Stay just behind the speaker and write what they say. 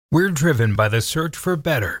We're driven by the search for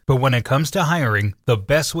better, but when it comes to hiring, the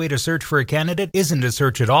best way to search for a candidate isn't to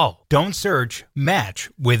search at all. Don't search, match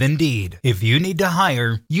with Indeed. If you need to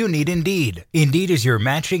hire, you need Indeed. Indeed is your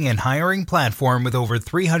matching and hiring platform with over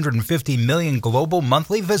 350 million global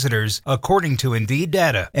monthly visitors, according to Indeed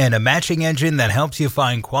data, and a matching engine that helps you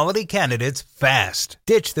find quality candidates fast.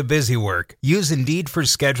 Ditch the busy work. Use Indeed for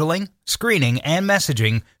scheduling, screening, and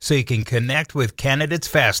messaging so you can connect with candidates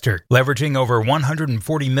faster. Leveraging over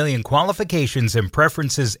 140 million qualifications and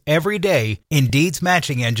preferences every day, Indeed's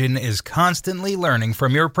matching engine is constantly learning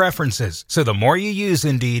from your preferences. So the more you use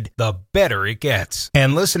Indeed, the better it gets.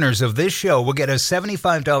 And listeners of this show will get a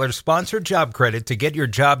 $75 sponsored job credit to get your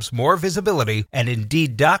jobs more visibility at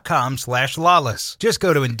Indeed.com/lawless. Just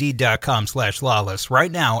go to Indeed.com/lawless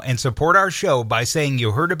right now and support our show by saying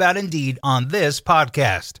you heard about Indeed on this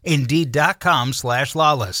podcast.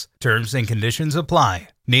 Indeed.com/lawless. Terms and conditions apply.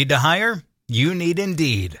 Need to hire? You need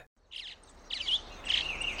Indeed.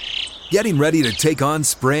 Getting ready to take on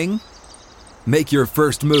spring? Make your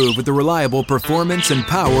first move with the reliable performance and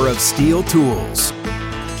power of Steel tools.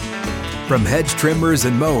 From hedge trimmers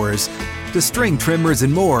and mowers to string trimmers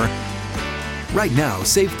and more, right now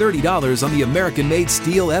save $30 on the American-made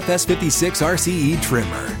Steel FS56 RCE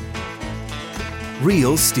trimmer.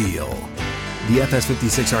 Real Steel. The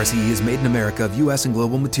FS56 RCE is made in America of U.S. and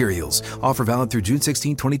global materials. Offer valid through June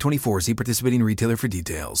 16, 2024. See participating retailer for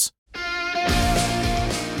details.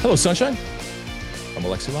 Hello, Sunshine. I'm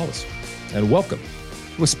Alexi Lawless, and welcome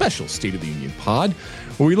to a special State of the Union pod,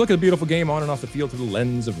 where we look at a beautiful game on and off the field through the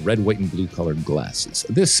lens of red, white, and blue-colored glasses.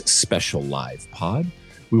 This special live pod,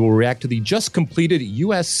 we will react to the just completed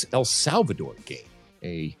U.S.-El Salvador game,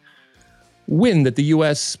 a win that the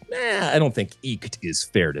U.S., I don't think eked is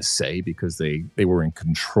fair to say, because they were in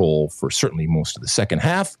control for certainly most of the second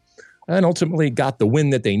half and ultimately got the win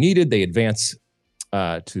that they needed. They advance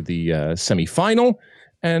to the semifinal,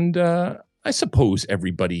 and I suppose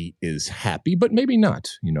everybody is happy, but maybe not.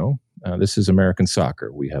 This is American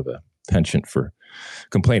soccer. We have a penchant for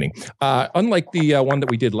complaining. Unlike the one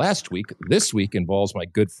that we did last week, this week involves my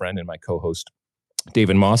good friend and my co-host,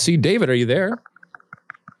 David Mossey. David, are you there?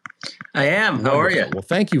 I am. How are you? Well,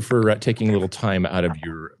 thank you for taking a little time out of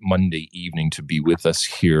your Monday evening to be with us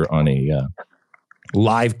here on a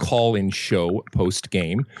live call-in show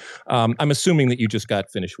post-game. I'm assuming that you just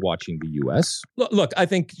got finished watching the U.S. Look, I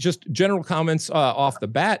think just general comments off the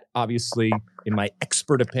bat. Obviously, in my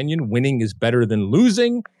expert opinion, winning is better than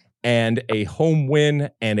losing, and a home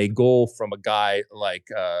win and a goal from a guy like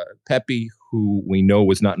Pepe, who we know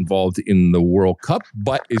was not involved in the World Cup,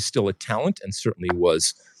 but is still a talent and certainly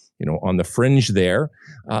was on the fringe there.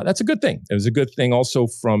 That's a good thing. It was a good thing also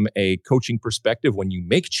from a coaching perspective when you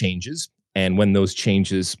make changes and when those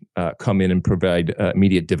changes come in and provide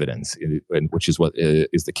immediate dividends, which is what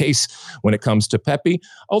is the case when it comes to Pepe.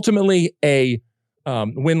 Ultimately, a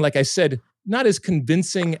win, like I said, not as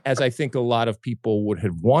convincing as I think a lot of people would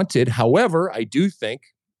have wanted. However, I do think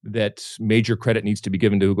that major credit needs to be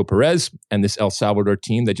given to Hugo Perez and this El Salvador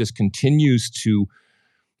team that just continues to,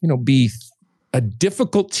 be a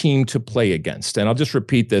difficult team to play against. And I'll just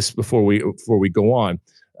repeat this before we go on.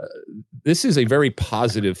 This is a very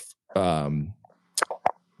positive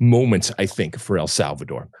moment, I think, for El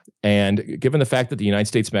Salvador. And given the fact that the United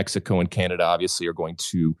States, Mexico, and Canada obviously are going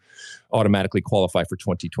to automatically qualify for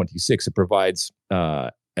 2026, it provides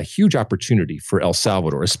a huge opportunity for El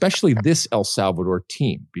Salvador, especially this El Salvador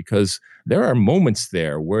team, because there are moments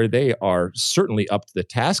there where they are certainly up to the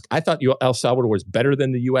task. I thought El Salvador was better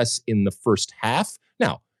than the U.S. in the first half.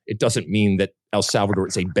 Now, it doesn't mean that El Salvador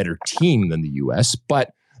is a better team than the U.S.,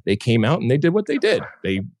 but they came out and they did what they did.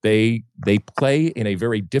 They play in a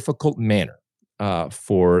very difficult manner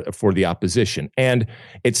for the opposition, and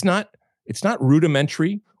it's not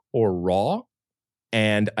rudimentary or raw.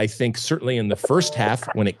 And I think certainly in the first half,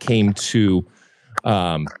 when it came to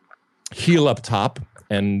heel up top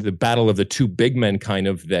and the battle of the two big men kind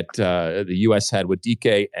of that the U.S. had with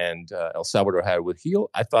Dike and El Salvador had with Heel,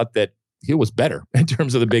 I thought that Heel was better in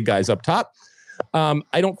terms of the big guys up top.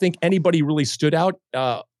 I don't think anybody really stood out.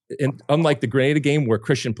 And unlike the Grenada game, where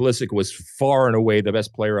Christian Pulisic was far and away the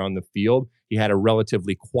best player on the field, he had a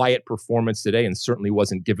relatively quiet performance today and certainly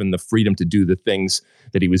wasn't given the freedom to do the things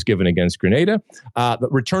that he was given against Grenada. The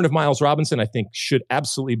return of Miles Robinson, I think, should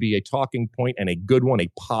absolutely be a talking point and a good one, a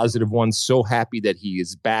positive one. So happy that he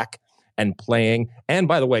is back and playing. And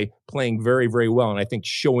by the way, playing very, very well. And I think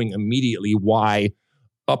showing immediately why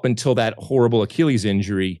up until that horrible Achilles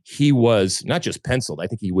injury, he was not just penciled, I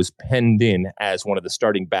think he was penned in as one of the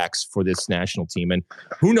starting backs for this national team. And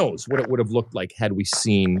who knows what it would have looked like had we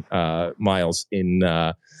seen Miles in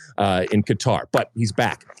in Qatar, but he's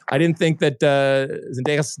back. I didn't think that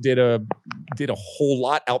Zendejas did a whole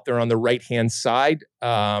lot out there on the right-hand side,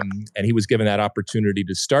 and he was given that opportunity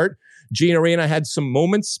to start. Gio Reyna had some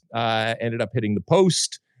moments, ended up hitting the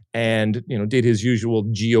post, and did his usual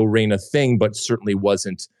Gio Reyna thing, but certainly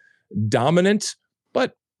wasn't dominant.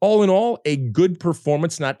 But all in all, a good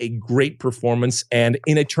performance, not a great performance, and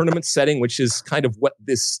in a tournament setting, which is kind of what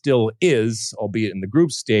this still is, albeit in the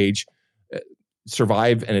group stage,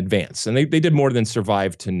 survive and advance. And they did more than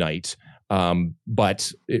survive tonight,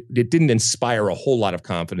 but it didn't inspire a whole lot of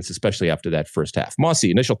confidence, especially after that first half.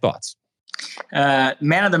 Mossy, initial thoughts?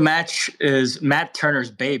 Man of the match is Matt Turner's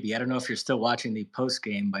baby. I don't know if you're still watching the post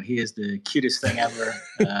game, but he is the cutest thing ever.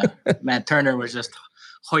 Matt Turner was just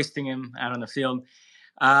hoisting him out on the field.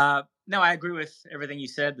 No, I agree with everything you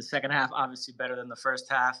said. The second half, obviously better than the first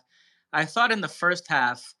half. I thought in the first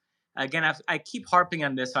half, again, I keep harping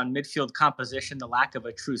on this, on midfield composition, the lack of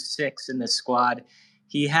a true six in this squad.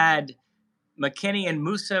 He had McKennie and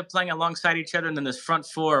Musa playing alongside each other, and then this front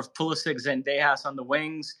four of Pulisic, Zendejas on the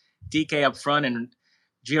wings, DK up front, and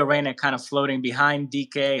Gio Reyna kind of floating behind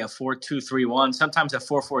DK, a 4-2-3-1, sometimes a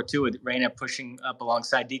 4-4-2 with Reyna pushing up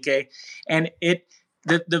alongside DK. And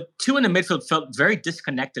the two in the midfield felt very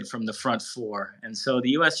disconnected from the front four. And so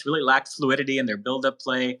the U.S. really lacked fluidity in their build-up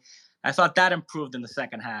play. I thought that improved in the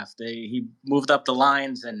second half. He moved up the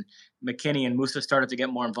lines, and McKennie and Musa started to get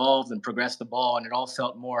more involved and progress the ball, and it all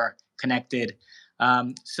felt more connected.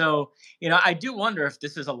 So, I do wonder if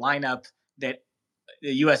this is a lineup that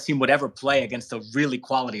the U.S. team would ever play against a really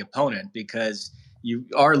quality opponent, because you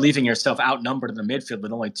are leaving yourself outnumbered in the midfield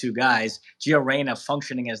with only two guys. Gio Reyna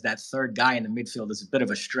functioning as that third guy in the midfield is a bit of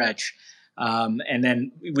a stretch. And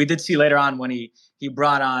then we did see later on when he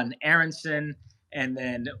brought on Aronson, and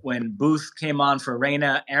then when Booth came on for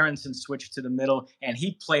Reyna, Aronson switched to the middle, and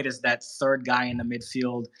he played as that third guy in the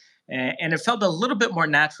midfield. And it felt a little bit more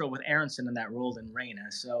natural with Aronson in that role than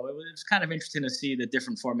Reyna. So it was kind of interesting to see the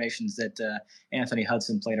different formations that Anthony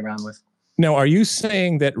Hudson played around with. Now, are you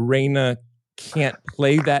saying that Reyna can't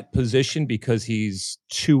play that position because he's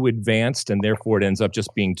too advanced and therefore it ends up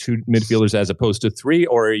just being two midfielders as opposed to three?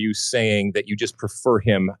 Or are you saying that you just prefer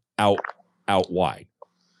him out wide?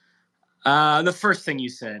 The first thing you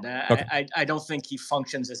said. Okay. I don't think he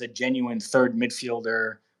functions as a genuine third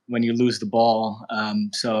midfielder when you lose the ball.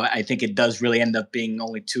 So I think it does really end up being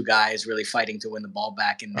only two guys really fighting to win the ball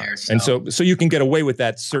back in there. And so you can get away with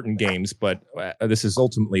that certain games, but this is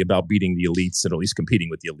ultimately about beating the elites and at least competing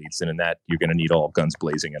with the elites. And in that, you're going to need all guns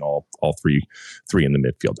blazing and all three in the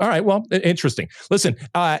midfield. All right. Well, interesting. Listen,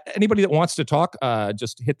 anybody that wants to talk,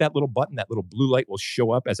 just hit that little button. That little blue light will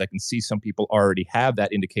show up. As I can see, some people already have.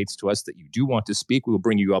 That indicates to us that you do want to speak. We will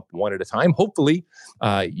bring you up one at a time. Hopefully,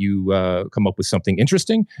 you come up with something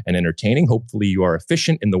interesting and entertaining. Hopefully, you are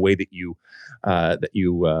efficient in the way that you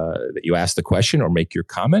ask the question or make your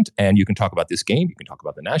comment. And you can talk about this game. You can talk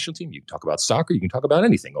about the national team. You can talk about soccer. You can talk about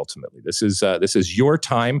anything. Ultimately, this is your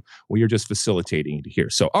time. We are just facilitating it here.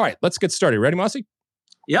 So, all right, let's get started. Ready, Mossy?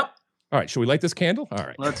 Yep. All right, should we light this candle? All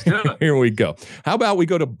right, let's do it. Here we go. How about we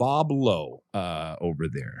go to Bob Lowe over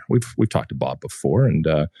there? We've talked to Bob before, and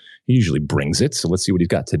he usually brings it. So let's see what he's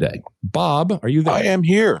got today. Bob, are you there? I am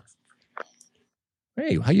here.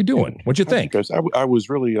 Hey, how you doing? What'd you think? Because I was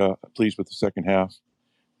really pleased with the second half,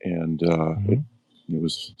 and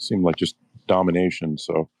it seemed like just domination.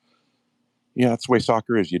 So, yeah, that's the way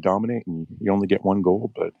soccer is. You dominate, and you only get one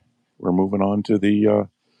goal. But we're moving on to the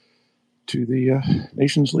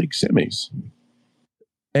Nations League semis.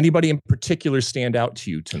 Anybody in particular stand out to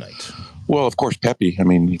you tonight? Well, of course, Pepe. I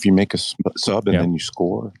mean, if you make a sub and then you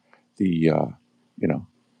score, the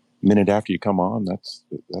minute after you come on,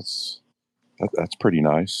 that's pretty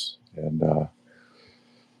nice. And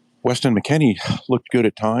Weston McKennie looked good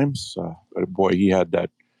at times. But boy, he had that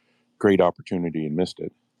great opportunity and missed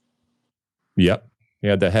it. Yep. He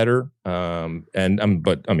had the header.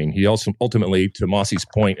 But I mean, he also ultimately, to Mossy's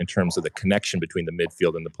point, in terms of the connection between the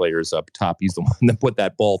midfield and the players up top, he's the one that put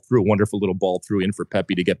that ball through, a wonderful little ball through in for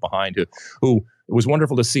Pepe to get behind, who it was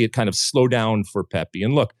wonderful to see it kind of slow down for Pepe.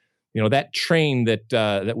 And look, that train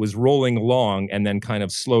that was rolling along and then kind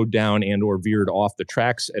of slowed down and or veered off the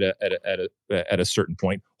tracks at a certain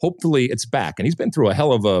point. Hopefully it's back. And he's been through a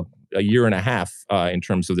hell of a year and a half in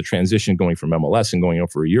terms of the transition going from MLS and going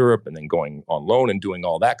over to Europe and then going on loan and doing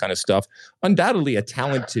all that kind of stuff. Undoubtedly a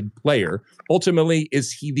talented player. Ultimately,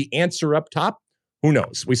 is he the answer up top? Who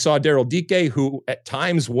knows? We saw Daryl Dike, who at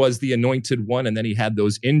times was the anointed one, and then he had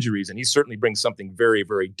those injuries, and he certainly brings something very,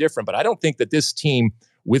 very different. But I don't think that this team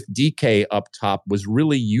with DK up top was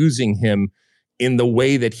really using him in the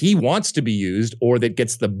way that he wants to be used or that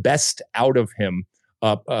gets the best out of him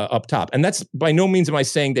up top. And that's by no means am I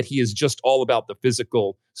saying that he is just all about the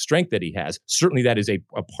physical strength that he has. Certainly that is a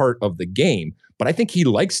part of the game, but I think he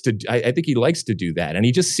likes to do that. And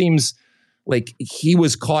he just seems like he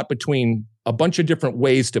was caught between a bunch of different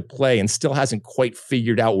ways to play and still hasn't quite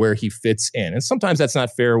figured out where he fits in. And sometimes that's not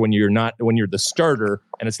fair when you're the starter,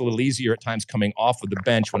 and it's a little easier at times coming off of the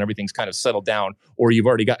bench when everything's kind of settled down or you've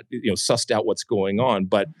already got, sussed out what's going on.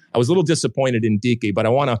 But I was a little disappointed in Dike, but I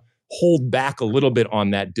want to hold back a little bit on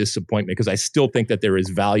that disappointment because I still think that there is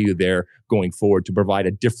value there going forward to provide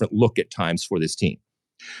a different look at times for this team.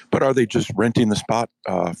 But are they just renting the spot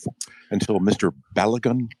until Mr.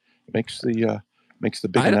 Balogun makes the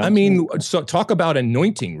big announcement? I mean, so talk about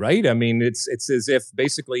anointing, right? I mean, it's as if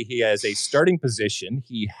basically he has a starting position.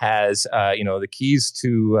 He has, the keys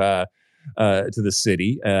to the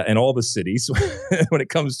city and all the cities when it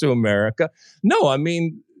comes to America. No, I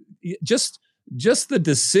mean, just the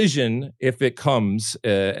decision, if it comes,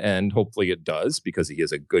 and hopefully it does, because he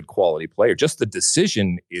is a good quality player. Just the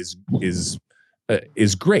decision is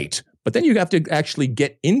great, but then you have to actually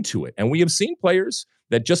get into it. And we have seen players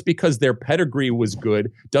that just because their pedigree was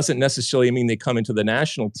good doesn't necessarily mean they come into the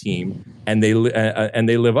national team and they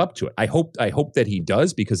live up to it. I hope that he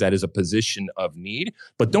does, because that is a position of need.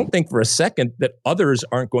 But don't think for a second that others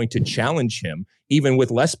aren't going to challenge him, even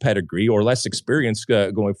with less pedigree or less experience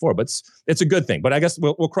going forward. But it's a good thing. But I guess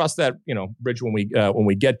we'll cross that bridge when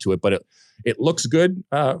we get to it. But it looks good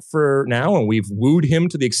for now, and we've wooed him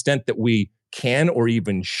to the extent that we can or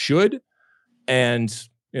even should. And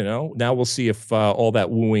now we'll see if all that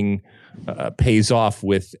wooing pays off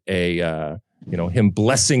with him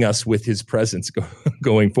blessing us with his presence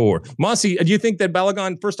going forward. Mossy, do you think that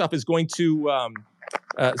Balogun, first off, is going to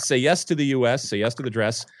say yes to the U.S., say yes to the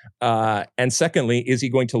dress? And secondly, is he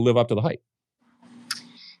going to live up to the hype?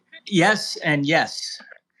 Yes and yes.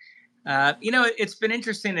 It's been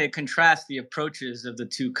interesting to contrast the approaches of the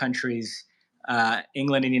two countries,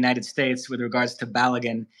 England and the United States, with regards to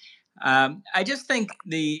Balogun. I just think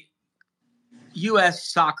the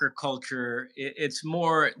U.S. soccer culture, it's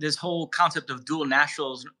more, this whole concept of dual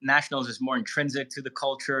nationals is more intrinsic to the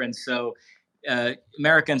culture. And so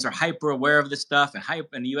Americans are hyper aware of this stuff, and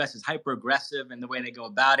the U.S. is hyper aggressive in the way they go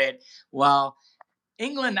about it. While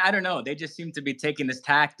England, I don't know, they just seem to be taking this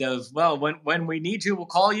tact of, well, when we need you, we'll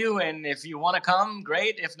call you. And if you want to come,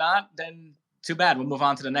 great. If not, then too bad. We'll move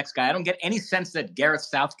on to the next guy. I don't get any sense that Gareth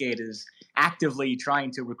Southgate is actively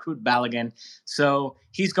trying to recruit Balogun. So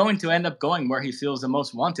he's going to end up going where he feels the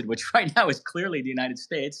most wanted, which right now is clearly the United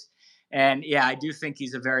States. And yeah, I do think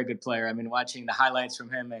he's a very good player. I mean, watching the highlights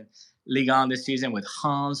from him in Ligue 1 this season with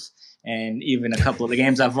Hans, and even a couple of the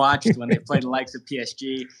games I've watched when they play the likes of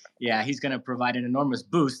PSG, yeah, he's going to provide an enormous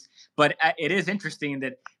boost. But it is interesting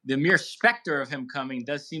that the mere specter of him coming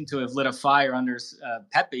does seem to have lit a fire under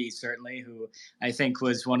Pepe, certainly, who I think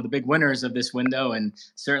was one of the big winners of this window, and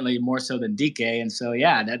certainly more so than Dike. And so,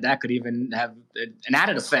 yeah, that could even have an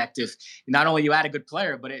added effect if not only you add a good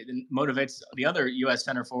player, but it motivates the other U.S.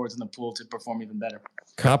 center forwards in the pool to perform even better.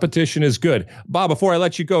 Competition is good. Bob, before I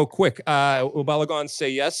let you go, quick, will Balogun say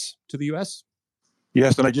yes to the U.S.?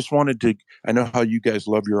 Yes, and I just wanted to, I know how you guys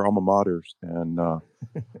love your alma maters, and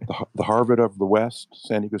the Harvard of the West,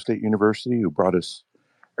 San Diego State University, who brought us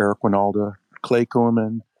Eric Winalda, Clay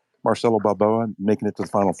Koeman, Marcelo Balboa, making it to the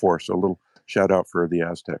Final Four. So a little shout out for the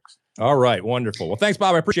Aztecs. All right, wonderful. Well, thanks,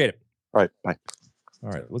 Bob. I appreciate it. All right, bye.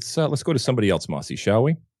 All right, let's go to somebody else, Mossy, shall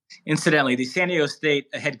we? Incidentally, the San Diego State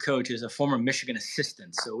head coach is a former Michigan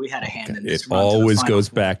assistant, so we had a hand in this. It always goes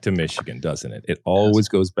back to Michigan, doesn't it? It always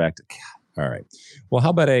goes back to. All right. Well,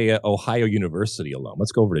 how about a Ohio University alum?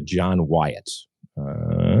 Let's go over to John Wyatt.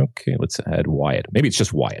 Okay, let's add Wyatt. Maybe it's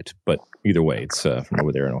just Wyatt, but either way, it's from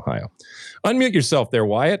over there in Ohio. Unmute yourself there,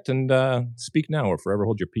 Wyatt, and speak now or forever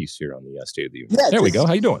hold your peace here on the State of the Union. Yeah, there we go.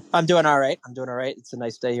 How you doing? I'm doing all right. It's a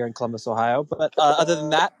nice day here in Columbus, Ohio. But other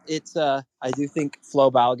than that, I do think Flo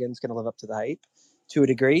Balogun's going to live up to the hype to a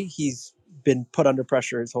degree. He's been put under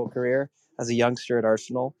pressure his whole career as a youngster at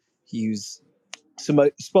Arsenal. He's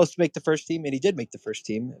supposed to make the first team, and he did make the first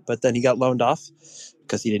team, but then he got loaned off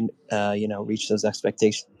because he didn't reach those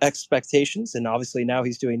expectations. And obviously now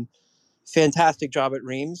he's doing fantastic job at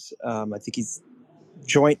Reims. I think he's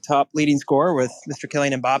joint top leading scorer with Mr.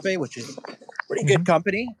 Kylian Mbappe, which is pretty good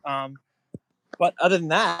company. But other than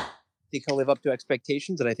that, I think he'll live up to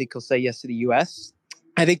expectations, and I think he'll say yes to the U.S.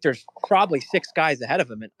 I think there's probably 6 guys ahead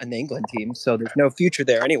of him in the England team, so there's no future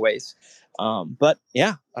there anyways. But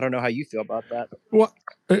yeah, I don't know how you feel about that. Well,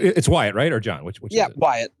 it's Wyatt, right? Or John? Which yeah, is it?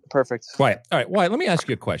 Wyatt. Perfect. Wyatt. All right, Wyatt, let me ask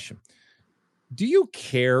you a question. Do you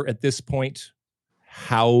care at this point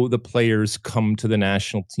how the players come to the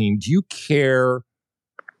national team? Do you care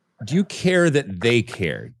do you care that they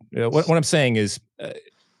cared? What I'm saying is,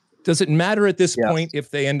 does it matter at this point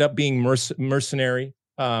if they end up being mercenary?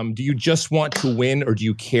 Do you just want to win, or do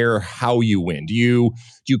you care how you win? Do you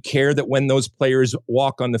care that when those players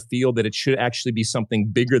walk on the field that it should actually be something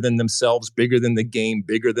bigger than themselves, bigger than the game,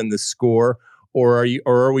 bigger than the score? Or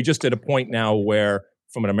are we just at a point now where,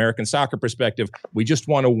 from an American soccer perspective, we just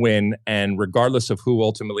want to win, and regardless of who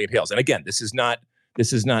ultimately it hails? And again, this is not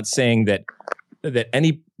saying that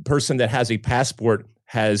any person that has a passport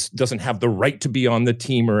doesn't have the right to be on the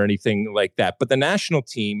team or anything like that. But the national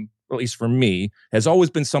team, at least for me, has always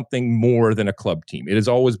been something more than a club team. It has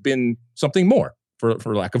always been something more, for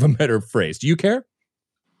lack of a better phrase. Do you care?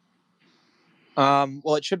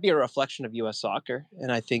 Well, it should be a reflection of U.S. soccer.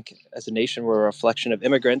 And I think as a nation, we're a reflection of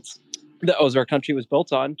immigrants that our country was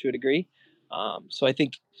built on to a degree. So I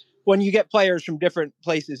think when you get players from different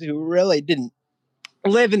places who really didn't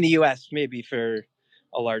live in the U.S. maybe for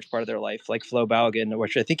a large part of their life, like Flo Balogun,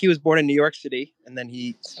 which I think he was born in New York City, and then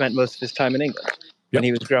he spent most of his time in England when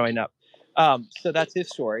he was growing up. So that's his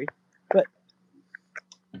story. But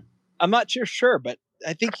I'm not sure, but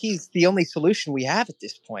I think he's the only solution we have at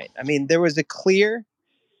this point. I mean, there was a clear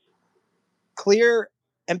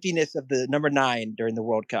emptiness of the number 9 during the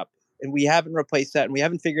World Cup, and we haven't replaced that, and we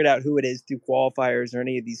haven't figured out who it is through qualifiers or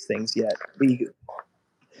any of these things yet.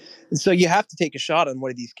 And so you have to take a shot on one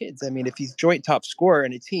of these kids. I mean, if he's joint top scorer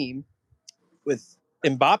in a team with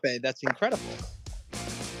Mbappe, that's incredible.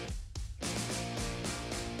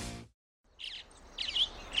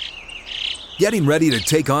 Getting ready to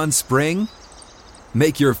take on spring?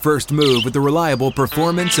 Make your first move with the reliable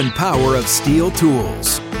performance and power of Steel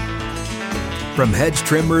tools. From hedge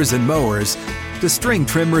trimmers and mowers to string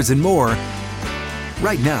trimmers and more,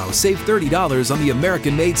 right now save $30 on the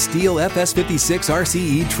American-made Steel FS56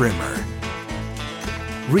 RCE trimmer.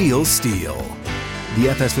 Real Steel. The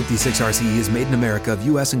FS56 RCE is made in America of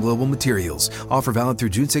U.S. and global materials. Offer valid through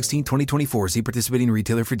June 16, 2024. See participating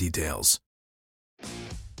retailer for details.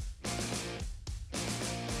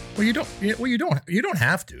 Well, you don't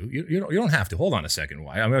have to. You don't have to. Hold on a second.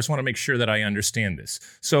 Why? I just want to make sure that I understand this.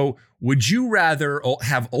 So, would you rather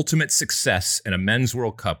have ultimate success in a men's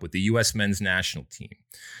World Cup with the U.S. men's national team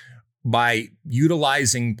by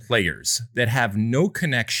utilizing players that have no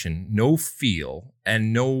connection, no feel,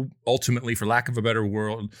 and no, ultimately, for lack of a better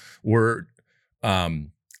word,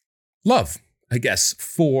 love, I guess,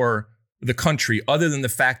 for the country, other than the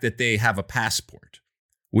fact that they have a passport?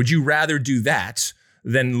 Would you rather do that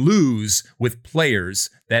than lose with players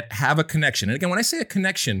that have a connection? And again, when I say a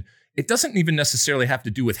connection, it doesn't even necessarily have to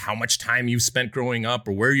do with how much time you've spent growing up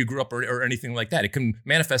or where you grew up or anything like that. It can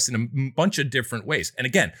manifest in a bunch of different ways. And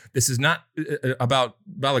again, this is not about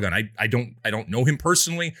Balogun. I don't know him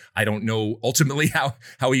personally. I don't know ultimately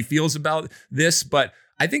how he feels about this, but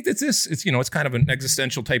I think that it's kind of an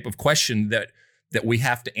existential type of question that we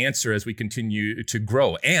have to answer as we continue to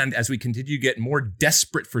grow. And as we continue to get more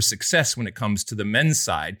desperate for success when it comes to the men's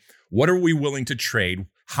side, what are we willing to trade?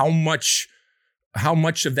 How much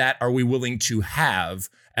of that are we willing to have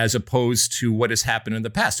as opposed to what has happened in the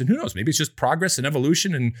past? And who knows, maybe it's just progress and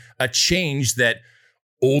evolution and a change that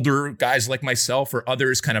older guys like myself or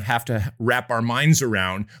others kind of have to wrap our minds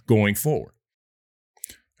around going forward.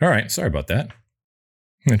 All right, sorry about that.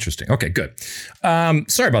 Interesting. Okay, good.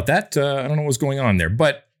 Sorry about that. I don't know what was going on there,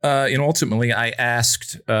 but ultimately I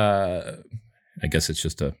asked. I guess it's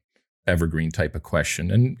just a evergreen type of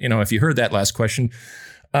question, and if you heard that last question,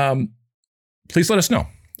 please let us know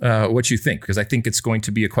what you think, because I think it's going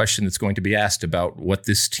to be a question that's going to be asked about what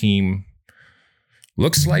this team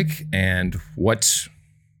looks like and what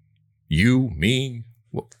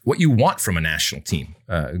what you want from a national team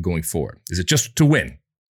going forward. Is it just to win?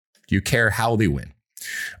 Do you care how they win?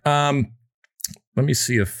 Let me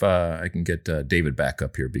see if I can get David back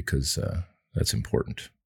up here, because that's important.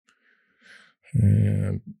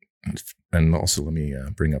 And also let me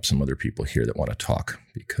bring up some other people here that want to talk,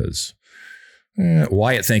 because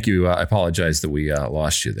Wyatt, thank you. I apologize that we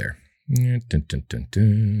lost you there. Dun, dun, dun,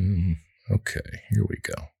 dun. Okay, here we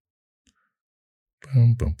go.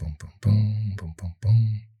 Boom, boom, boom, boom, boom, boom, boom,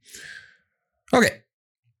 boom. Okay,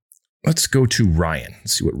 let's go to Ryan.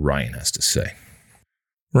 Let's see what Ryan has to say.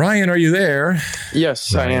 Ryan, are you there?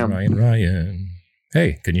 Yes, Ryan, I am. Ryan.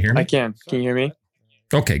 Hey, can you hear me? I can. Can you hear me?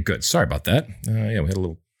 Okay, good. Sorry about that. We had a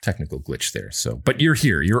little technical glitch there. But you're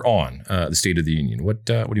here. You're on the State of the Union. What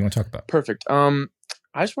do you want to talk about? Perfect. I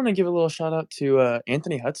just want to give a little shout out to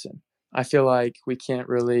Anthony Hudson. I feel like we can't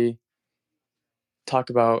really talk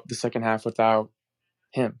about the second half without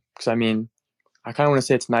him. Because, I kind of want to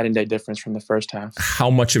say it's night and day difference from the first half. How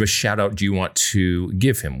much of a shout out do you want to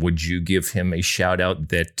give him? Would you give him a shout out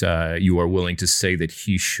that you are willing to say that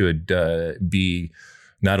he should be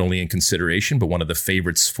not only in consideration, but one of the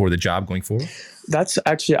favorites for the job going forward? That's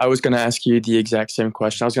actually, I was going to ask you the exact same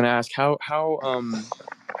question. I was going to ask how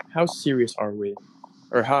serious are we,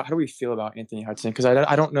 or how do we feel about Anthony Hudson? Because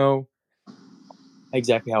I don't know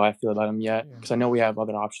exactly how I feel about him yet, because I know we have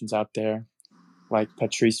other options out there, like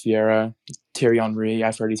Patrice Vieira, Thierry Henry.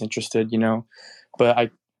 I've heard he's interested, but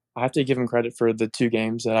I have to give him credit for the 2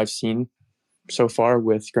 games that I've seen so far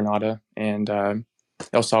with Granada and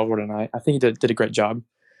El Salvador tonight. I think he did a great job.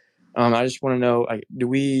 I just want to know, do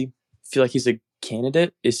we feel like he's a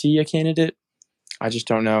candidate? Is he a candidate? I just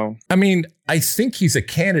don't know. I mean, I think he's a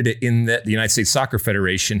candidate in that the United States Soccer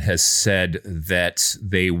Federation has said that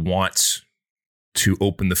they want to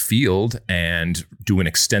open the field and do an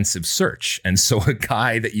extensive search. And so a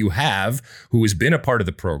guy that you have who has been a part of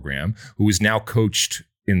the program, who is now coached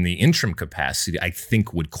in the interim capacity, I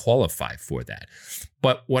think would qualify for that.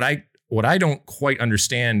 But what I don't quite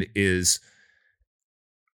understand is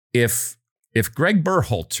if Greg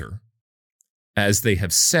Berhalter, as they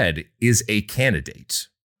have said, is a candidate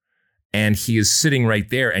and he is sitting right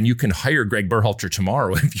there and you can hire Greg Berhalter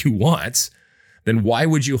tomorrow if you want, then why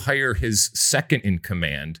would you hire his second in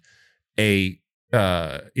command, a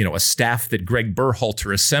staff that Greg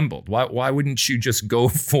Berhalter assembled? Why wouldn't you just go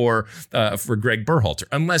for Greg Berhalter,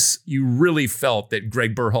 unless you really felt that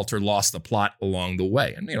Greg Berhalter lost the plot along the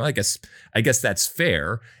way? And I guess that's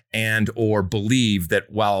fair, and or believe that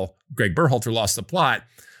while Greg Berhalter lost the plot,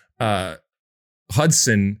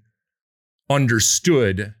 Hudson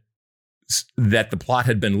understood that the plot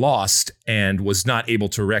had been lost and was not able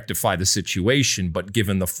to rectify the situation, but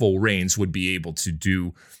given the full reins would be able to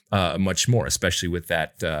do much more, especially with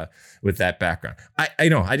that background. I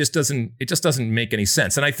know it just doesn't make any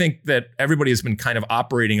sense. And I think that everybody has been kind of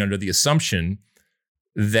operating under the assumption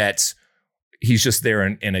that he's just there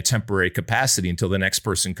in a temporary capacity until the next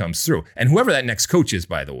person comes through. And whoever that next coach is,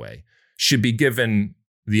 by the way, should be given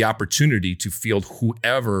the opportunity to field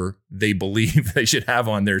whoever they believe they should have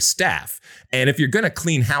on their staff. And if you're going to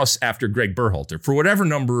clean house after Greg Berhalter, for whatever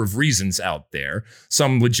number of reasons out there,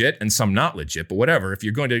 some legit and some not legit, but whatever, if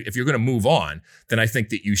you're going to move on, then I think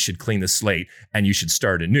that you should clean the slate and you should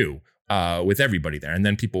start anew with everybody there. And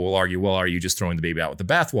then people will argue, well, are you just throwing the baby out with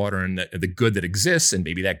the bathwater, and the good that exists, and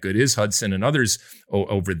maybe that good is Hudson and others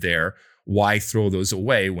over there? Why throw those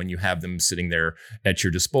away when you have them sitting there at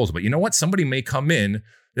your disposal? But you know what? Somebody may come in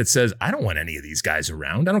that says, I don't want any of these guys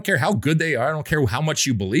around. I don't care how good they are. I don't care how much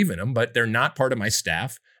you believe in them, but they're not part of my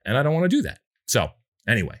staff, and I don't want to do that. So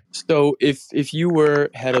anyway. So if you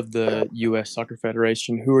were head of the U.S. Soccer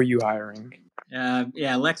Federation, who are you hiring?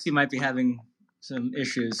 Lexi might be having some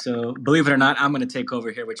issues. So believe it or not, I'm going to take over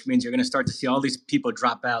here, which means you're going to start to see all these people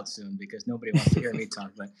drop out soon because nobody wants to hear me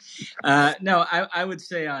talk. But no, I would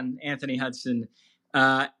say on Anthony Hudson,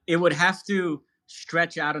 it would have to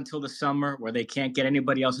stretch out until the summer where they can't get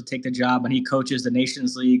anybody else to take the job, and he coaches the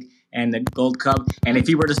Nations League and the Gold Cup. And if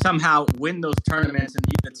he were to somehow win those tournaments and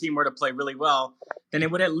the team were to play really well, then it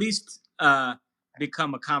would at least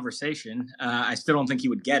become a conversation. I still don't think he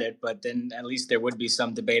would get it, but then at least there would be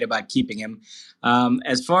some debate about keeping him.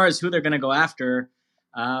 As far as who they're going to go after,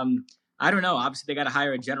 I don't know. Obviously, they got to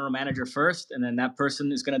hire a general manager first, and then that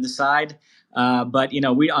person is going to decide. But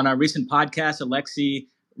we on our recent podcast, Alexi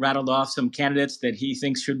rattled off some candidates that he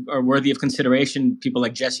thinks are worthy of consideration. People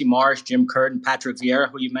like Jesse Marsh, Jim Curtin, Patrick Vieira,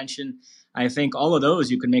 who you mentioned. I think all of those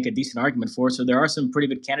you could make a decent argument for. So there are some pretty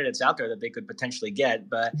good candidates out there that they could potentially get.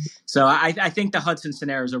 But so I think the Hudson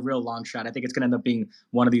scenario is a real long shot. I think it's going to end up being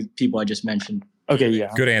one of these people I just mentioned. Okay, yeah.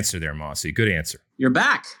 Good answer there, Mossy. Good answer. You're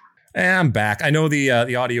back. I'm back. I know the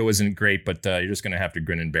audio isn't great, but you're just going to have to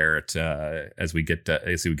grin and bear it as we get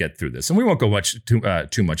through this, and we won't go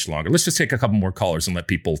too much longer. Let's just take a couple more callers and let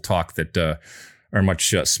people talk that are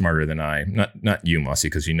much smarter than I. Not you, Mossy,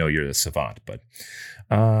 because you're the savant. But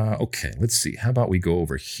okay, let's see. How about we go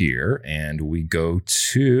over here and we go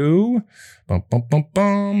to CT.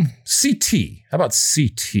 How about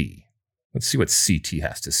CT? Let's see what CT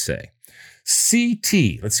has to say.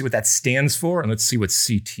 CT. Let's see what that stands for, and let's see what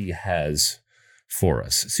CT has for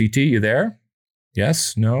us. CT, you there?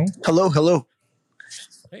 Yes? No? Hello.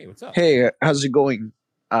 Hey, what's up? Hey, how's it going?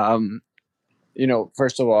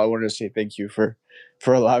 First of all, I wanted to say thank you for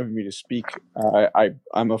allowing me to speak.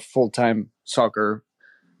 I'm a full-time soccer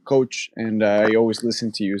coach, and I always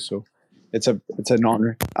listen to you, so it's an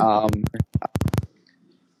honor.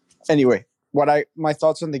 Anyway, my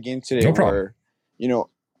thoughts on the game today were,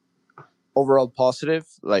 overall positive.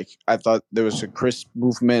 Like, I thought there was a crisp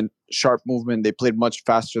movement, sharp movement. They played much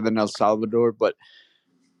faster than El Salvador, but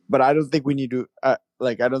I don't think we need to I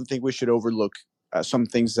don't think we should overlook some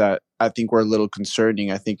things that I think were a little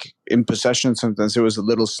concerning. I think in possession sometimes it was a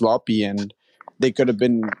little sloppy, and they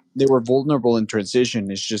were vulnerable in transition.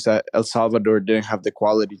 It's just that El Salvador didn't have the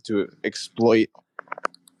quality to exploit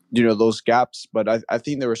those gaps. But I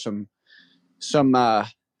think there were some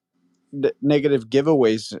negative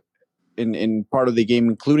giveaways in part of the game,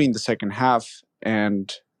 including the second half.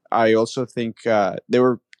 And I also think they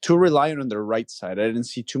were too reliant on their right side. I didn't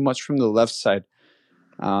see too much from the left side.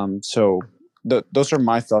 So those are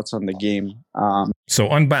my thoughts on the game. So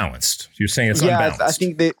unbalanced. You're saying it's unbalanced. I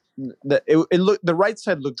think the right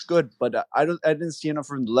side looked good, but I didn't see enough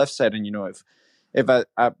from the left side. And if a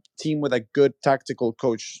team with a good tactical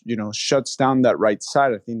coach, shuts down that right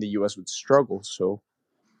side, I think the U.S. would struggle. So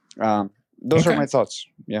those are my thoughts.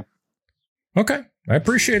 Yeah. Okay. I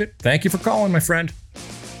appreciate it. Thank you for calling, my friend.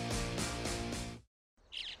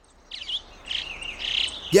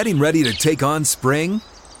 Getting ready to take on spring?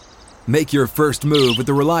 Make your first move with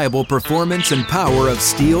the reliable performance and power of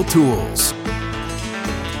Steel tools.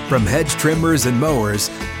 From hedge trimmers and mowers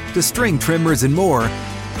to string trimmers and more,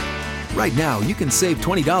 right now you can save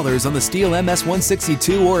 $20 on the Steel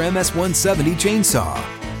MS-162 or MS-170 chainsaw.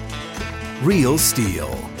 Real Steel.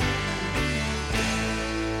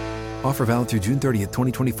 Offer valid through June 30th,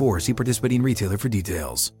 2024. See participating retailer for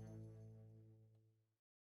details.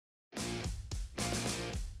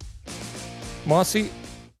 Mossy,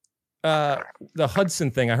 the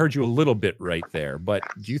Hudson thing, I heard you a little bit right there, but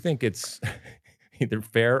do you think it's either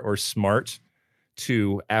fair or smart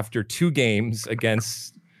to, after 2 games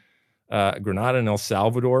against Grenada and El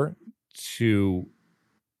Salvador, to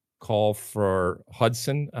call for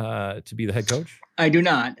Hudson to be the head coach? I do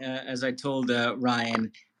not. As I told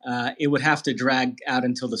Ryan, it would have to drag out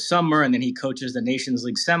until the summer, and then he coaches the Nations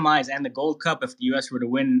League semis and the Gold Cup. If the U.S. were to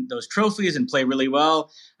win those trophies and play really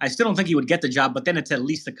well, I still don't think he would get the job, but then it's at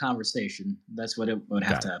least a conversation. That's what it would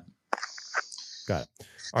have to happen. Got it.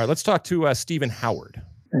 All right, let's talk to Stephen Howard.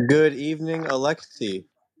 Good evening, Alexi.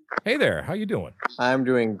 Hey there, how you doing? I'm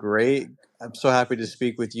doing great. I'm so happy to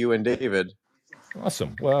speak with you and David.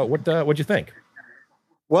 Awesome. Well, what'd you think?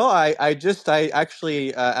 Well, I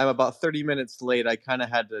actually am about 30 minutes late. I kind of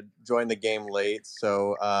had to join the game late,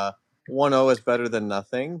 so 1-0 is better than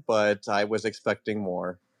nothing, but I was expecting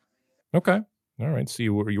more. Okay. All right. So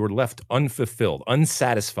you were left unfulfilled,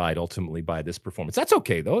 unsatisfied ultimately by this performance. That's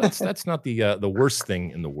okay though. That's not the worst thing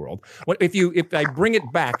in the world. If I bring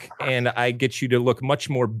it back and I get you to look much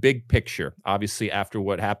more big picture, obviously after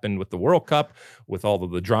what happened with the World Cup, with all of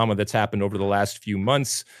the drama that's happened over the last few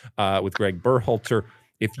months with Greg Berhalter,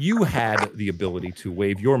 if you had the ability to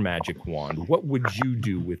wave your magic wand, what would you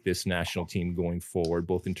do with this national team going forward,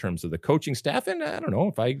 both in terms of the coaching staff and I don't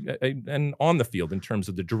know and on the field in terms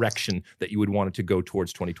of the direction that you would want it to go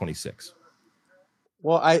towards 2026?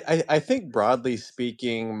 Well, I think broadly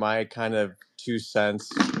speaking, my kind of 2 cents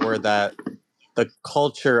were that the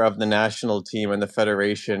culture of the national team and the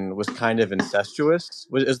federation was kind of incestuous,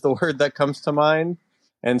 is the word that comes to mind.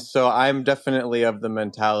 And so I'm definitely of the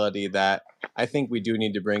mentality that I think we do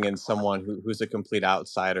need to bring in someone who's a complete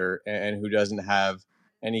outsider and who doesn't have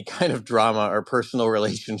any kind of drama or personal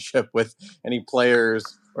relationship with any players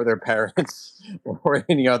or their parents or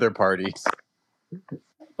any other parties.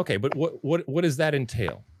 Okay, but what does that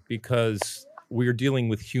entail? Because we are dealing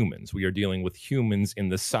with humans. We are dealing with humans in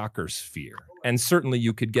the soccer sphere. And certainly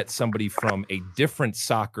you could get somebody from a different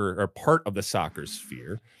soccer or part of the soccer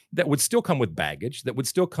sphere that would still come with baggage, that would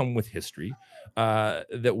still come with history,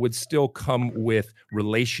 that would still come with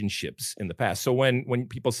relationships in the past. So when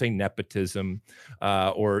people say nepotism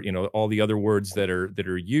or all the other words that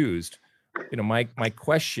are used, my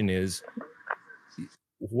question is,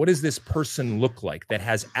 what does this person look like that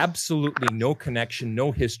has absolutely no connection,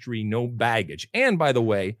 no history, no baggage? And by the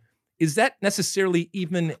way, is that necessarily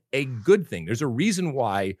even a good thing? There's a reason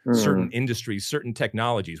why certain industries, certain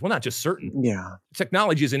technologies, well, not just certain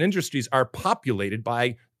technologies and industries are populated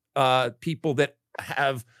by people that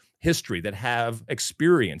have history, that have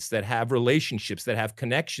experience, that have relationships, that have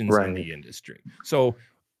connections in the industry. So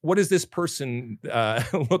what does this person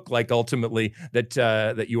look like ultimately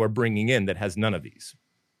that you are bringing in that has none of these?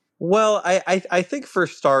 Well, I think for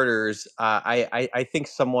starters, I think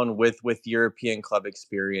someone with European club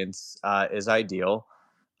experience is ideal.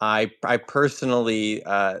 I personally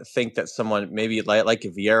think that someone maybe like a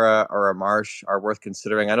Vieira or a Marsh are worth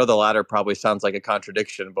considering. I know the latter probably sounds like a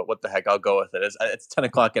contradiction, but what the heck, I'll go with it. It's 10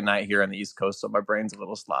 o'clock at night here on the East Coast, so my brain's a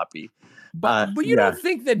little sloppy. But you don't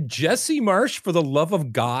think that Jesse Marsh, for the love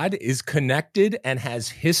of God, is connected and has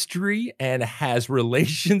history and has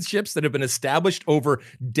relationships that have been established over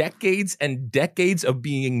decades and decades of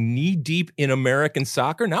being knee deep in American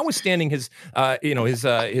soccer, notwithstanding his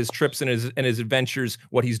trips and his adventures,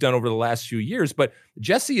 what he's done over the last few years. But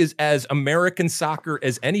Jesse is as American soccer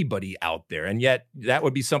as anybody out there, and yet that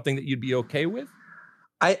would be something that you'd be okay with?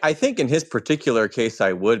 I think in his particular case,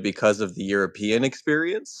 I would, because of the European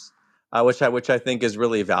experience. Which I think is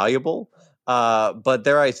really valuable. But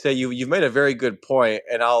dare I say, you've made a very good point,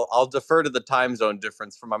 and I'll defer to the time zone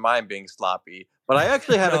difference for my mind being sloppy. But I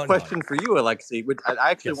actually had a question for you, Alexi. Which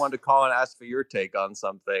I actually wanted to call and ask for your take on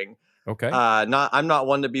something. Okay. I'm not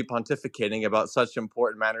one to be pontificating about such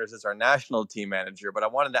important matters as our national team manager, but I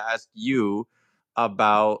wanted to ask you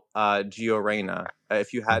about Gio Reyna,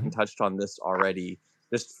 if you hadn't touched on this already,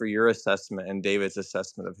 just for your assessment and David's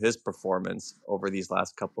assessment of his performance over these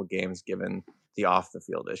last couple of games, given the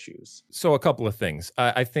off-the-field issues. So a couple of things.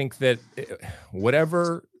 I think that not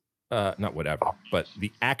whatever, but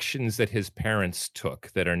the actions that his parents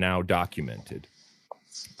took that are now documented,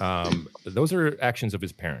 those are actions of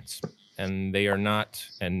his parents, and they are not,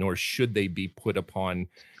 and nor should they be put upon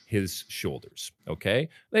his shoulders. Okay,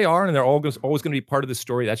 they are, and they're always going to be part of the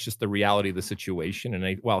story. That's just the reality of the situation.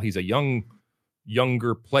 And while he's a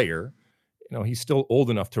younger player, he's still old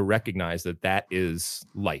enough to recognize that is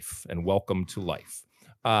life and welcome to life.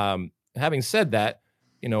 Having said that,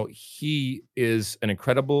 he is an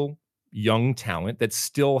incredible young talent that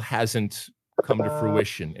still hasn't come to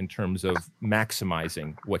fruition in terms of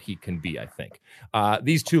maximizing what he can be. I think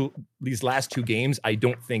these last two games, I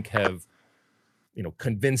don't think have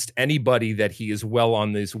convinced anybody that he is well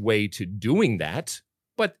on his way to doing that.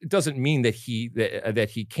 But it doesn't mean that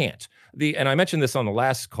he can't. And I mentioned this on the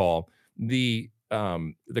last call. The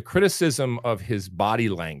criticism of his body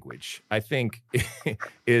language, I think,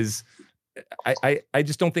 is I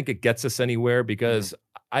just don't think it gets us anywhere, because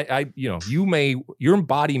your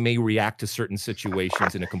body may react to certain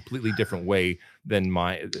situations in a completely different way than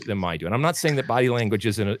mine do. And I'm not saying that body language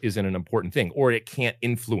isn't an important thing, or it can't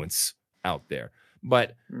influence out there.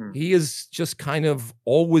 But he is just kind of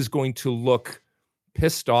always going to look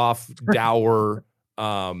pissed off, dour,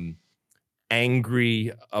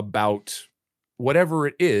 angry about whatever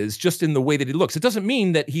it is, just in the way that he looks. It doesn't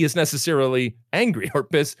mean that he is necessarily angry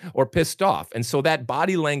or pissed off. And so that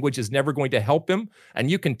body language is never going to help him. And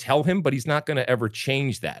you can tell him, but he's not going to ever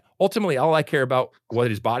change that. Ultimately, all I care about what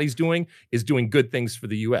his body's doing is doing good things for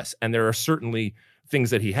the U.S. And there are certainly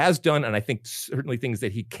things that he has done, and I think certainly things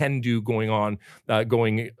that he can do going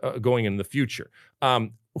in the future.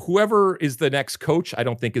 Whoever is the next coach, I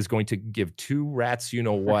don't think is going to give two rats,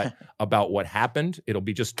 about what happened. It'll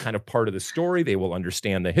be just kind of part of the story. They will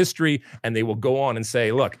understand the history, and they will go on and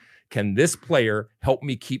say, look, can this player help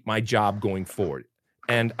me keep my job going forward?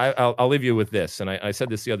 And I'll leave you with this. And I said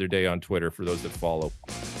this the other day on Twitter for those that follow.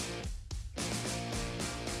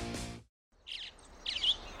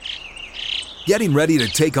 Getting ready to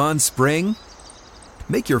take on spring?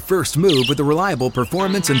 Make your first move with the reliable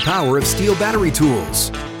performance and power of Steel battery tools.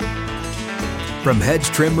 From hedge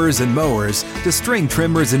trimmers and mowers to string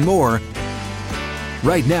trimmers and more,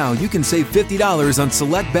 right now you can save $50 on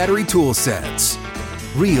select battery tool sets.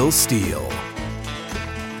 Real Steel.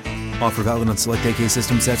 Offer valid on select AK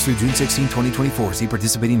system sets through June 16, 2024. See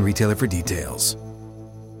participating retailer for details.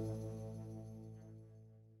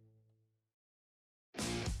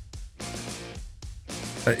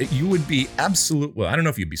 You would be I don't know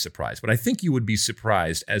if you'd be surprised, but I think you would be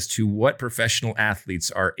surprised as to what professional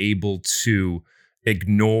athletes are able to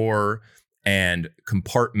ignore and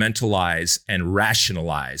compartmentalize and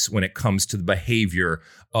rationalize when it comes to the behavior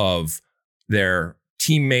of their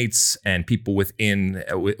teammates and people within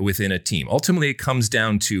a team. Ultimately, it comes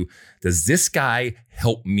down to, does this guy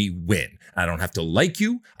help me win? I don't have to like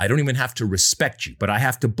you. I don't even have to respect you, but I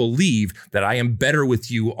have to believe that I am better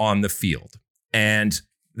with you on the field. And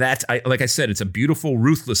that, like I said, it's a beautiful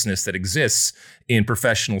ruthlessness that exists in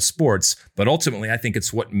professional sports. But ultimately, I think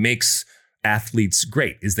it's what makes athletes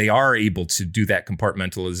great, is they are able to do that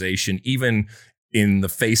compartmentalization, even in the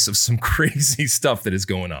face of some crazy stuff that is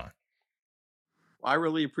going on. I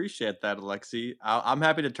really appreciate that, Alexi. I'm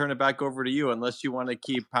happy to turn it back over to you, unless you want to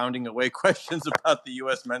keep pounding away questions about the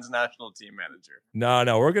U.S. men's national team manager.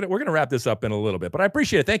 No, we're gonna wrap this up in a little bit, but I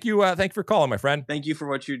appreciate it. Thank you for calling, my friend. Thank you for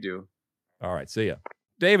what you do. All right, see ya.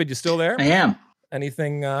 David, you still there? I am.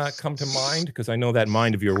 Anything come to mind? Because I know that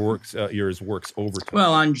mind of yours works overtime.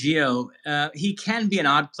 Well, on Gio, he can be an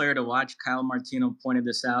odd player to watch. Kyle Martino pointed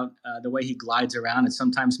this out. The way he glides around, it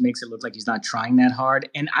sometimes makes it look like he's not trying that hard.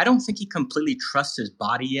 And I don't think he completely trusts his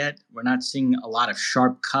body yet. We're not seeing a lot of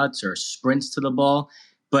sharp cuts or sprints to the ball,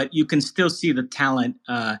 but you can still see the talent.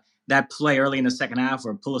 That play early in the second half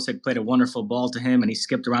where Pulisic played a wonderful ball to him and he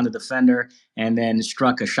skipped around the defender and then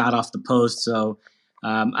struck a shot off the post. So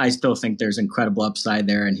I still think there's incredible upside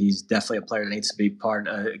there, and he's definitely a player that needs to be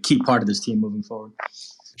a key part of this team moving forward.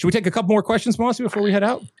 Should we take a couple more questions, Mossy, before we head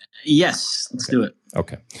out? Yes, let's do it.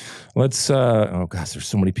 Okay. Let's, oh gosh, there's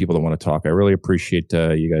so many people that want to talk. I really appreciate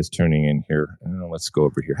you guys tuning in here. Let's go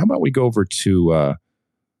over here. How about we go over to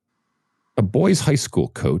a boys' high school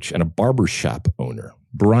coach and a barbershop owner,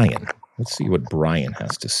 Brian. Let's see what Brian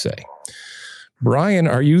has to say. Brian,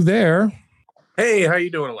 are you there? Hey, how you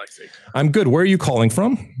doing, Alexi? I'm good. Where are you calling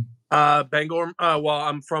from? Bangor. Well,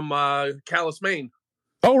 I'm from Calais, Maine.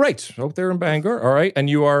 Oh, right. Out there in Bangor. All right. And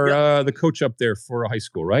you are the coach up there for a high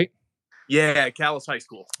school, right? Yeah, Calais High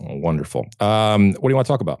School. Oh, wonderful. What do you want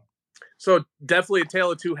to talk about? So definitely a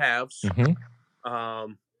tale of two halves.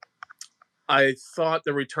 Mm-hmm. I thought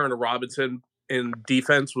the return of Robinson in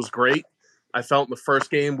defense was great. I felt in the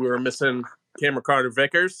first game we were missing Cameron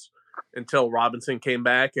Carter-Vickers until Robinson came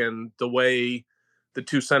back, and the way the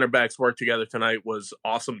two center backs worked together tonight was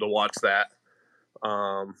awesome to watch that.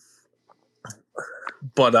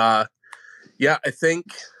 Yeah, I think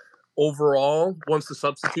overall, once the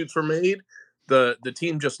substitutes were made, the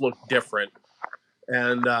team just looked different.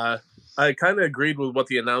 And I kind of agreed with what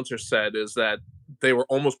the announcer said, is that they were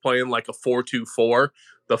almost playing like a 4-2-4,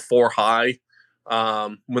 the 4 high,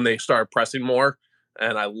 when they started pressing more.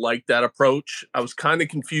 And I liked that approach. I was kind of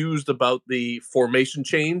confused about the formation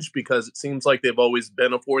change because it seems like they've always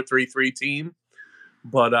been a 4-3-3 team.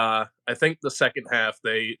 But I think the second half,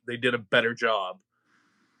 they did a better job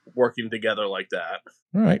working together like that.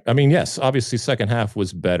 All right. I mean, yes, obviously second half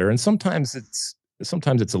was better. And sometimes it's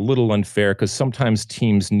a little unfair because sometimes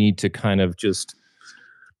teams need to kind of just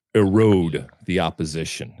erode the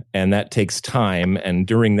opposition. And that takes time. And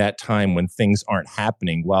during that time when things aren't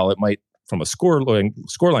happening, while it might, from a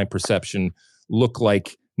scoreline perception, look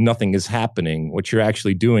like nothing is happening, what you're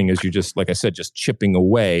actually doing is you're just, like I said, just chipping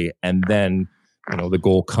away, and then the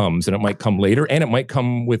goal comes, and it might come later, and it might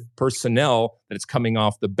come with personnel that it's coming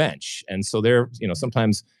off the bench. And so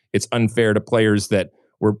sometimes it's unfair to players that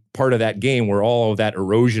were part of that game where all of that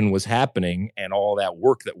erosion was happening and all that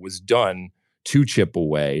work that was done to chip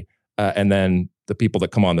away, and then the people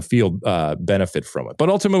that come on the field benefit from it. But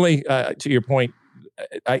ultimately, to your point,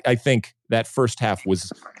 I think that first half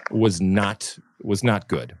was not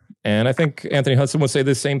good. And I think Anthony Hudson would say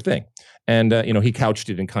the same thing. And, he couched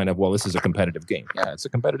it in kind of, well, this is a competitive game. Yeah, it's a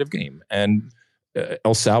competitive game. And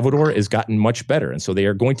El Salvador has gotten much better. And so they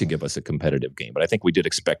are going to give us a competitive game. But I think we did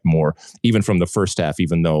expect more, even from the first half,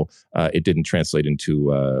 even though it didn't translate into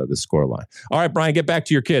the scoreline. All right, Brian, get back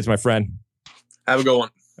to your kids, my friend. Have a good one.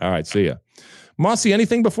 All right, see ya. Mossy,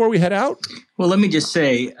 anything before we head out? Well, let me just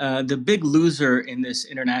say, the big loser in this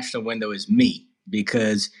international window is me,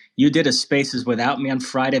 because you did a Spaces without me on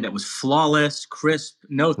Friday that was flawless, crisp,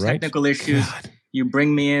 no technical issues. God. You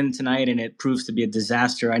bring me in tonight, and it proves to be a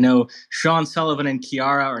disaster. I know Sean Sullivan and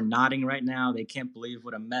Kiara are nodding right now. They can't believe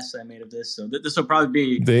what a mess I made of this. So this will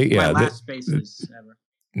probably be my last Spaces ever.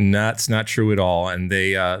 That's not true at all, and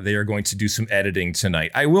they are going to do some editing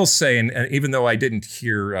tonight. I will say, and even though I didn't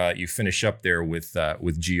hear you finish up there with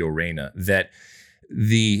Gio Reyna, that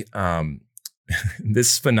the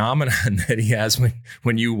this phenomenon that he has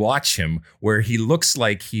when you watch him, where he looks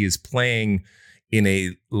like he is playing in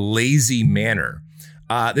a lazy manner,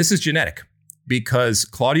 this is genetic, because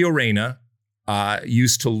Claudio Reyna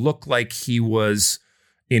used to look like he was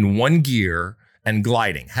in one gear and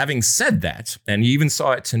gliding. Having said that, and you even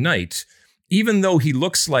saw it tonight, even though he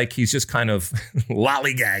looks like he's just kind of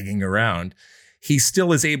lollygagging around, he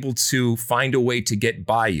still is able to find a way to get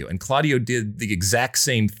by you. And Claudio did the exact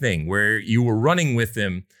same thing, where you were running with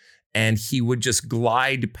him and he would just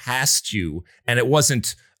glide past you. And it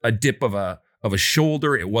wasn't a dip of a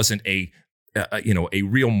shoulder. It wasn't a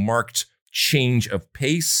real marked change of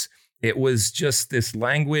pace. It was just this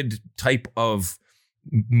languid type of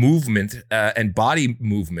movement and body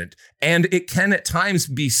movement, and it can at times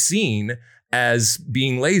be seen as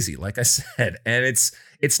being lazy, like I said, and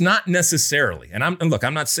it's not necessarily. And I'm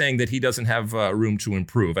not saying that he doesn't have room to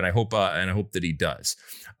improve, and I hope that he does.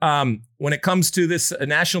 When it comes to this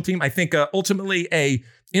national team, I think ultimately a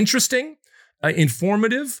interesting,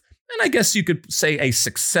 informative, and I guess you could say a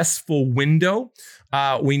successful window.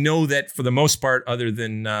 We know that for the most part, other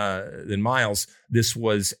than Miles, this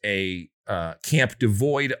was a camp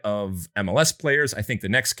devoid of MLS players. I think the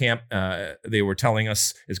next camp, they were telling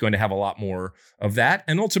us, is going to have a lot more of that.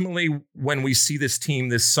 And ultimately, when we see this team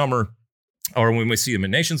this summer, or when we see them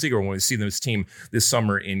in Nations League, or when we see this team this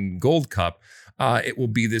summer in Gold Cup, it will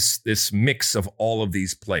be this mix of all of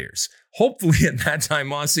these players. Hopefully at that time,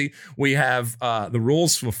 Mossy, we have the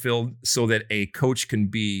roles fulfilled so that a coach can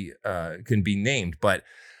be named. But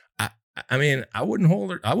I mean, I wouldn't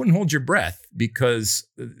hold your breath, because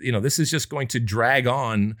this is just going to drag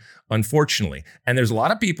on, unfortunately. And there's a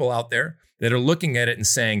lot of people out there that are looking at it and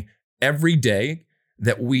saying every day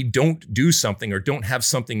that we don't do something or don't have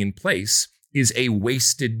something in place is a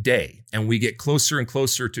wasted day. And we get closer and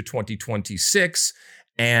closer to 2026.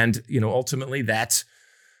 And, ultimately that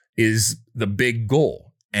is the big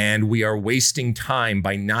goal. And we are wasting time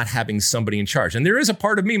by not having somebody in charge. And there is a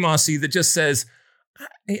part of me, Mossy, that just says,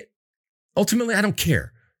 ultimately, I don't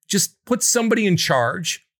care. Just put somebody in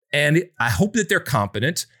charge. And I hope that they're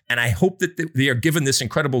competent. And I hope that they are given this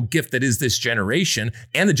incredible gift that is this generation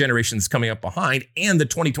and the generation that's coming up behind and the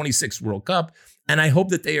 2026 World Cup. And I hope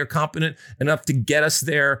that they are competent enough to get us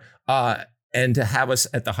there and to have us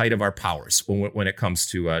at the height of our powers when it comes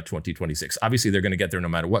to 2026. Obviously, they're going to get there no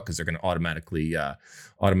matter what, because they're going to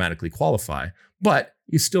automatically qualify. But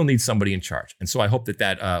you still need somebody in charge. And so I hope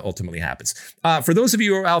that ultimately happens. For those of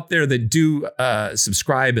you who are out there that do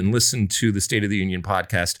subscribe and listen to the State of the Union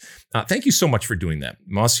podcast, thank you so much for doing that.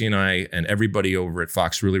 Mossy and I and everybody over at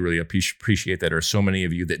Fox really, really appreciate that. There are so many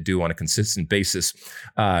of you that do on a consistent basis,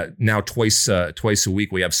 now twice a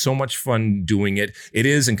week. We have so much fun doing it. It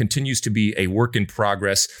is and continues to be a work in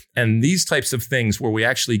progress. And these types of things where we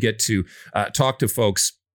actually get to talk to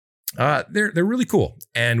folks, they're really cool.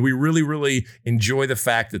 And we really, really enjoy the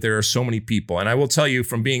fact that there are so many people. And I will tell you,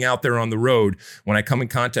 from being out there on the road, when I come in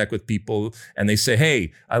contact with people and they say,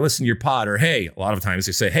 hey, I listen to your pod, or hey, a lot of times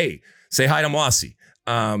they say, hey, say hi to Mossy.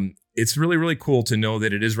 It's really, really cool to know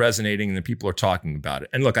that it is resonating and that people are talking about it.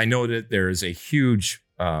 And look, I know that there is a huge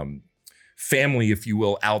family, if you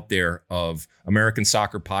will, out there of American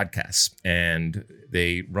soccer podcasts, and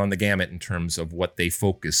they run the gamut in terms of what they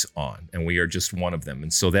focus on. And we are just one of them.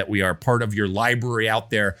 And so that we are part of your library out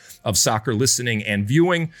there of soccer listening and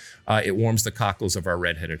viewing, it warms the cockles of our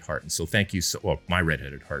redheaded heart. And so thank you. My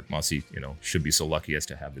redheaded heart, Mossy, should be so lucky as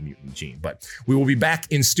to have the mutant gene. But we will be back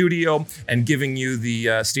in studio and giving you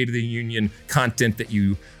the State of the Union content that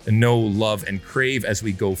you know, love, and crave as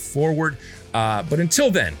we go forward. But until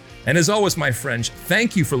then, and as always, my friends,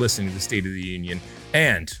 thank you for listening to the State of the Union,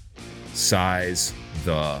 and size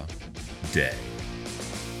the day.